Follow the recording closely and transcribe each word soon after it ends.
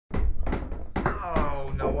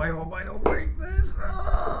no, I hope I don't break this.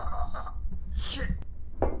 Shit.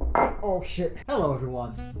 Oh shit. Hello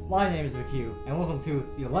everyone, my name is McHugh, and welcome to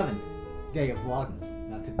the 11th day of Vlogmas.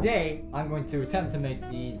 Now today, I'm going to attempt to make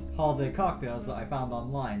these holiday cocktails that I found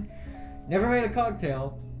online. Never made a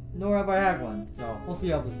cocktail, nor have I had one, so we'll see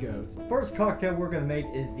how this goes. The first cocktail we're gonna make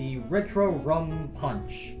is the Retro Rum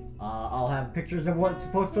Punch. I'll have pictures of what it's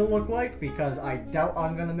supposed to look like because I doubt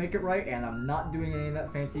I'm gonna make it right and I'm not doing any of that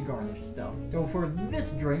fancy garnish stuff. So for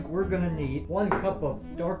this drink, we're gonna need 1 cup of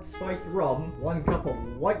dark spiced rum, 1 cup of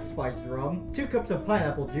white spiced rum, 2 cups of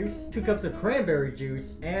pineapple juice, 2 cups of cranberry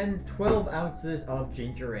juice, and 12 ounces of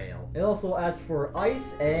ginger ale. It also asks for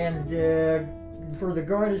ice and for the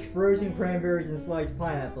garnish, frozen cranberries and sliced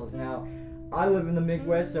pineapples. Now, I live in the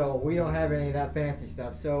Midwest, so we don't have any of that fancy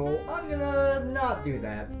stuff, so I'm gonna not do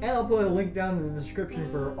that. And I'll put a link down in the description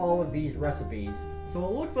for all of these recipes. So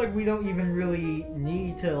it looks like we don't even really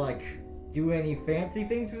need to, like, do any fancy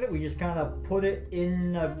things with it. We just kind of put it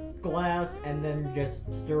in a glass and then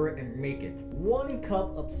just stir it and make it. 1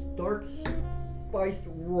 cup of stark spiced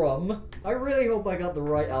rum. I really hope I got the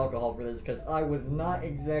right alcohol for this, because I was not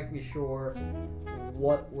exactly sure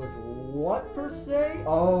what was what per se.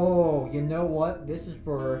 Oh, you know what? This is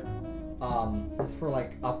for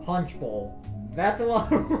like a punch bowl. That's a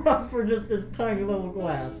lot of rum for just this tiny little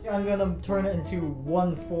glass. I'm gonna turn it into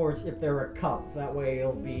 1/4 if there are cups. That way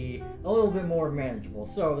it'll be a little bit more manageable.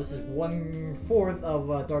 So this is 1/4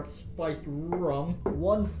 of dark spiced rum,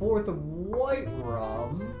 1/4 of white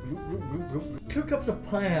rum, 2 cups of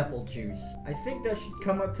pineapple juice. I think that should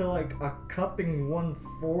come up to like a cup and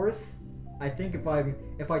 1/4. I think if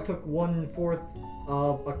I took 1/4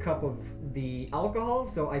 of a cup of the alcohol,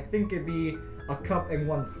 so I think it'd be a cup and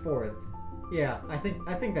 1/4. Yeah, I think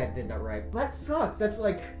I did that right. That sucks. That's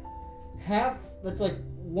like half. That's like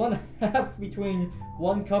 1/2 between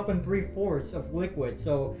 1 cup and 3/4 of liquid.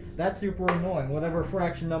 So that's super annoying. Whatever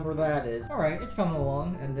fraction number that is. All right, it's coming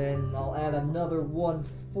along, and then I'll add another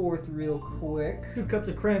 1/4 real quick. 2 cups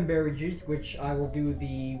of cranberry juice, which I will do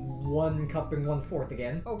the 1 cup and 1/4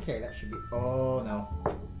 again. Okay, that should be. Oh no.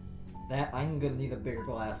 That, I'm gonna need a bigger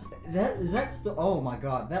glass. Is that still, oh my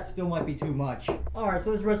god, that still might be too much. Alright,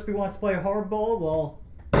 so this recipe wants to play hardball. Well,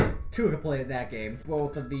 2 can play at that game.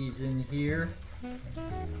 Both of these in here.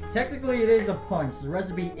 Technically it is a punch. The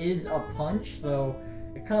recipe is a punch, so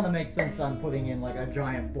it kind of makes sense I'm putting in like a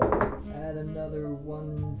giant bowl. Add another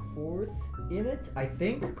 1/4 in it, I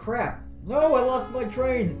think. Crap. No, I lost my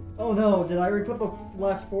train. Oh no, did I already put the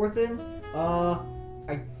last 1/4 in?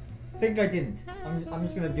 I think I didn't. I'm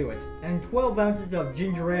just gonna do it. And 12 ounces of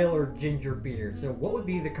ginger ale or ginger beer. So what would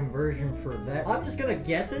be the conversion for that? I'm just gonna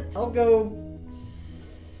guess it. I'll go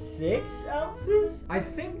 6 ounces? I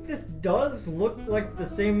think this does look like the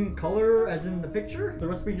same color as in the picture. The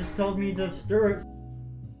recipe just tells me to stir it.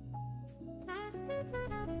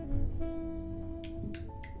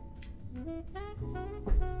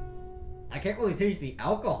 I can't really taste the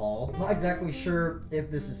alcohol. I'm not exactly sure if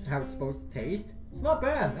this is how it's supposed to taste. It's not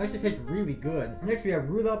bad. It actually tastes really good. Next we have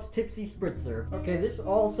Rudolph's Tipsy Spritzer. Okay, this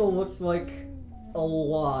also looks like a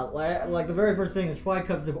lot. Like the very first thing is 5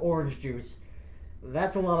 cups of orange juice.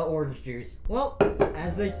 That's a lot of orange juice. Well,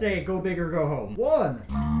 as they say, go big or go home. 1,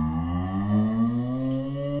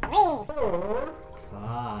 3, 4,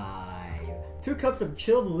 5. 2 cups of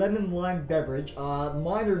chilled lemon lime beverage.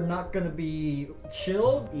 Mine are not gonna be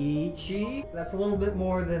chilled. Ichi. That's a little bit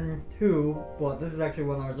more than 2, but this is actually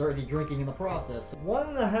one I was already drinking in the process.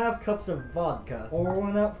 1.5 cups of vodka. Pour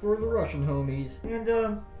one out for the Russian homies. And,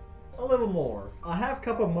 a little more. A 1/2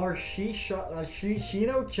 cup of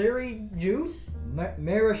maraschino cherry juice?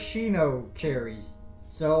 Maraschino cherries.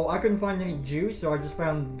 So I couldn't find any juice, so I just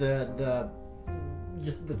found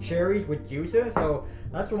just the cherries with juice in it, so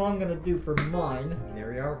that's what I'm gonna do for mine. There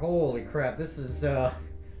we are. Holy crap, this is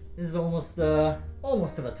almost to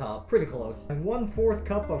the top. Pretty close. And 1/4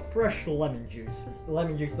 cup of fresh lemon juice. This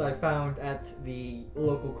lemon juice that I found at the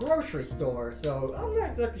local grocery store, so I'm not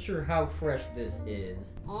exactly sure how fresh this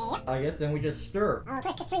is. I guess then we just stir. Oh,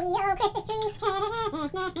 Christmas tree, oh, Christmas tree.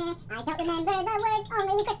 I don't remember the words,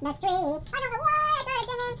 only Christmas tree. I don't know why I started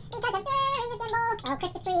singing, because I'm stirring the cymbal. Oh,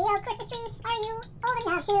 Christmas tree, are you old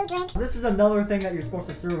enough to drink? This is another thing that you're supposed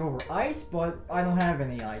to serve over ice, but I don't have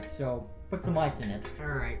any ice, so put some ice in it.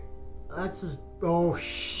 Alright, that's just, oh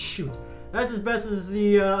shoot. That's as best as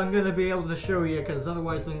I'm gonna be able to show you, because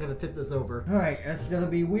otherwise I'm gonna tip this over. Alright, that's gonna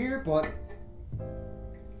be weird, but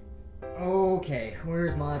okay,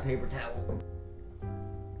 where's my paper towel?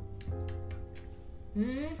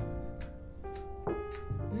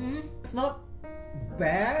 It's not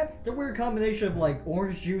bad. It's a weird combination of like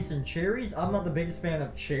orange juice and cherries. I'm not the biggest fan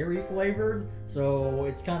of cherry flavored, so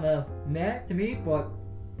it's kind of meh to me, but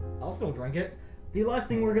I'll still drink it. The last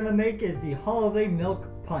thing we're gonna make is the holiday milk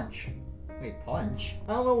punch. Wait, punch?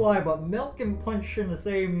 I don't know why, but milk and punch in the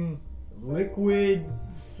same liquid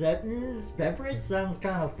sentence beverage sounds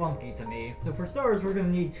kind of funky to me. So for starters, we're gonna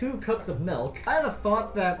need 2 cups of milk. I had a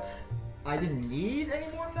thought that I didn't need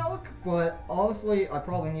any more milk, but honestly, I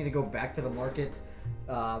probably need to go back to the market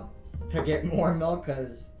to get more milk,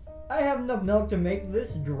 because I have enough milk to make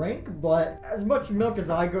this drink, but as much milk as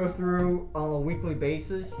I go through on a weekly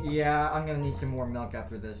basis, yeah, I'm gonna need some more milk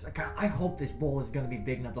after this. God, I hope this bowl is gonna be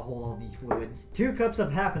big enough to hold all these fluids. 2 cups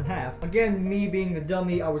of half and half. Again, me being the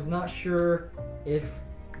dummy, I was not sure if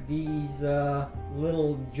these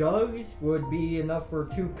little jugs would be enough for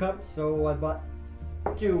 2 cups, so I bought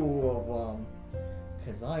 2 of them,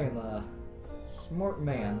 because I am a smart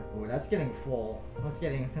man. Oh, that's getting full.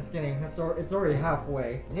 It's already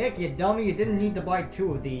halfway. Nick, you dummy, you didn't need to buy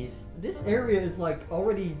 2 of these. This area is like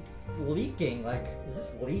already leaking. Like, is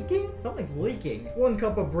this leaking? Something's leaking. 1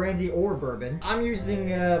 cup of brandy or bourbon. I'm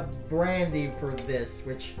using brandy for this,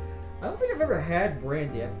 which I don't think I've ever had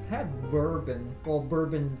brandy. I've had bourbon, well,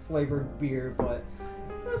 bourbon flavored beer, but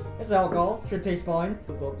it's alcohol. Should taste fine.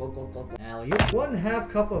 Alley-oop. 1/2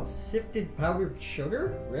 cup of sifted powdered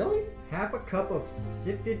sugar? Really? 1/2 cup of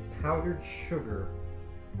sifted powdered sugar.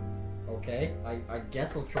 Okay, I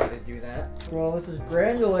guess I'll try to do that. Well, this is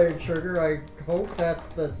granulated sugar. I hope that's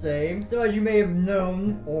the same. So as you may have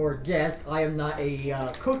known or guessed, I am not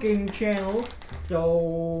a cooking channel, so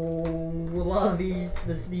a lot of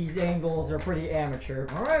these angles are pretty amateur.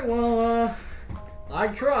 All right, well, I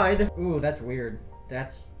tried. Ooh, that's weird.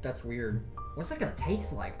 That's weird. What's that gonna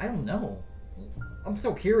taste like? I don't know. I'm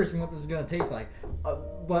so curious what this is gonna taste like.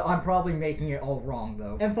 But I'm probably making it all wrong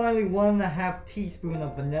though. And finally, 1.5 teaspoon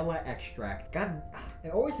of vanilla extract. God, I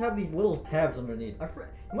always have these little tabs underneath.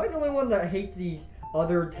 Am I the only one that hates these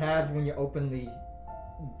other tabs when you open these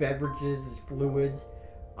beverages, these fluids?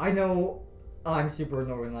 I know I'm super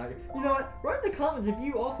annoying. Like, you know what? Write in the comments if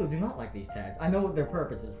you also do not like these tags. I know what their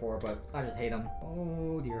purpose is for, but I just hate them.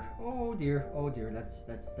 Oh dear. Oh dear. Oh dear. That's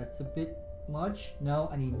a bit much. No,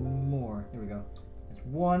 I need more. Here we go. That's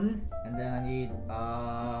 1, and then I need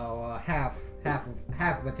half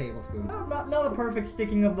of a tablespoon. Not a perfect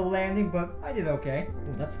sticking of the landing, but I did okay.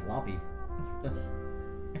 Ooh, that's floppy. That's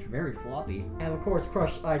very floppy. And of course,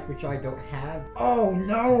 crushed ice, which I don't have. Oh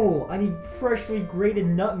no! I need freshly grated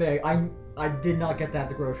nutmeg. I did not get that at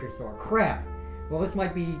the grocery store. Crap. Well, this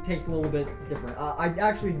might taste a little bit different. I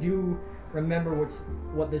actually do remember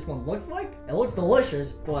what this one looks like. It looks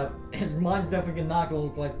delicious, but mine's definitely not gonna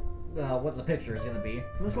look like what the picture is gonna be.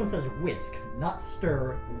 So this one says whisk, not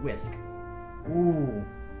stir, whisk. Ooh,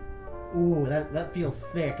 that feels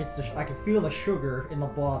thick. I can feel the sugar in the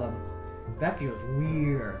bottom. That feels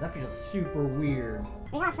weird. That feels super weird.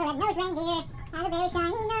 Rudolph the red-nosed reindeer has a very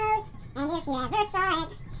shiny nose, and if you ever saw it,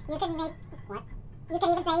 you could make what? You could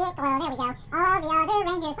even say it. Oh, there we go. All the other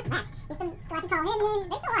reindeers. What's that? Used to go out and call his name.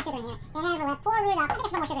 There's still more sugar in here. They never let poor Rudolph. I think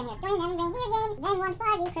there's more sugar in here. Join them in reindeer games. Then one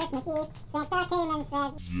foggy Christmas Eve, Santa came and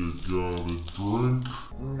said, "You gotta drink."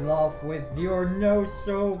 Rudolph, with your nose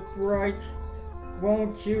so bright,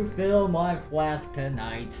 won't you fill my flask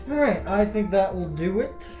tonight? Alright, I think that will do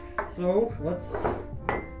it. So, let's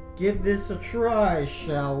give this a try,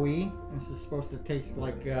 shall we? This is supposed to taste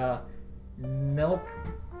like, milk,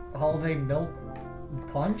 holiday milk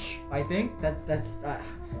punch, I think. That's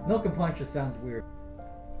milk and punch just sounds weird.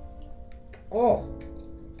 Oh!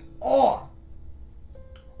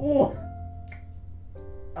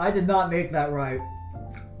 I did not make that right.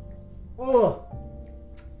 Oh!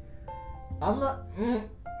 I'm not...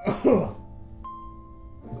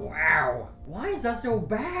 Wow. Why is that so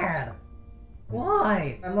bad?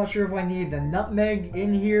 Why? I'm not sure if I need the nutmeg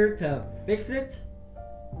in here to fix it,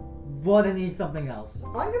 but I need something else.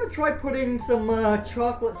 I'm gonna try putting some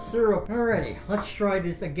chocolate syrup. Alrighty, let's try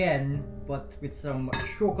this again, but with some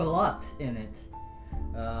chocolate in it.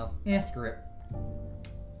 Screw it.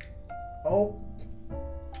 Oh.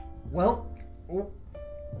 Well. Oh.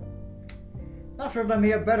 Not sure if that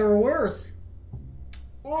made it better or worse.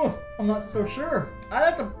 Oh, I'm not so sure. I'd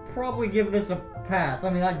have to probably give this a pass.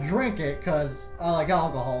 I mean, I drink it because I like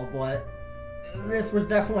alcohol, but this was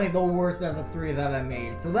definitely the worst of the 3 that I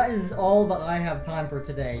made. So that is all that I have time for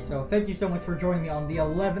today. So thank you so much for joining me on the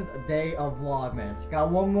 11th day of Vlogmas.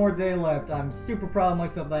 Got one more day left. I'm super proud of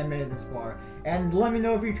myself that I made it this far. And let me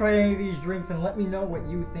know if you try any of these drinks, and let me know what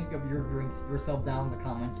you think of your drinks yourself down in the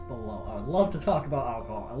comments below. I would love to talk about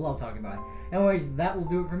alcohol. I love talking about it. Anyways, that will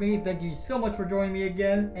do it for me. Thank you so much for joining me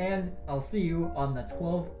again, and I'll see you on the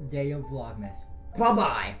 12th day of Vlogmas.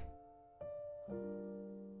 Bye-bye!